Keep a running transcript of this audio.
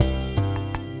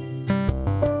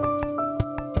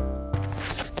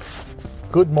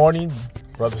Good morning,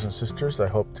 brothers and sisters. I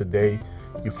hope today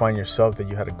you find yourself that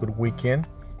you had a good weekend,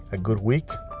 a good week.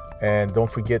 And don't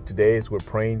forget, today is we're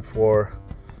praying for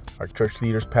our church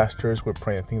leaders, pastors. We're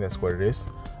praying, I think that's what it is.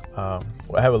 I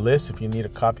have a list. If you need a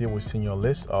copy, we'll send you a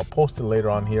list. I'll post it later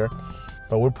on here.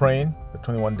 But we're praying the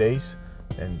 21 days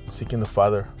and seeking the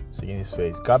Father, seeking His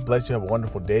face. God bless you. Have a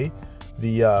wonderful day.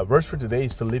 The verse for today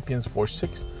is Philippians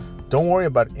 4:6. Don't worry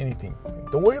about anything.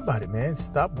 Don't worry about it, man.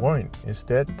 Stop worrying.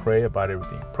 Instead, pray about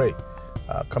everything. Pray.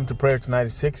 Come to prayer tonight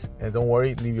at 6. And don't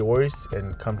worry. Leave your worries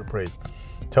and come to pray.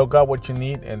 Tell God what you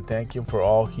need and thank Him for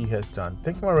all He has done.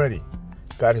 Thank Him already.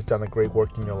 God has done a great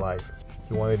work in your life.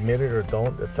 If you want to admit it or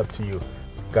don't, that's up to you.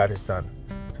 God has done.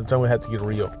 Sometimes we have to get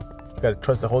real. We've got to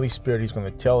trust the Holy Spirit. He's going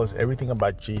to tell us everything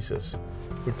about Jesus.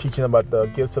 We're teaching about the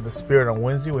gifts of the Spirit on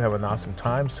Wednesday. We have an awesome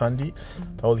time. Sunday,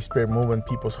 the Holy Spirit moving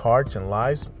people's hearts and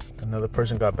lives. Another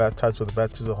person got baptized with the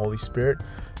baptism of the Holy Spirit.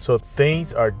 So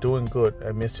things are doing good.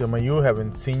 I miss some of you.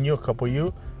 Haven't seen you, a couple of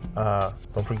you.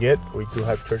 Don't forget, we do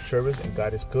have church service and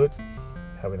God is good.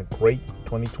 Having a great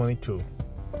 2022.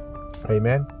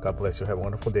 Amen. God bless you. Have a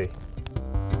wonderful day.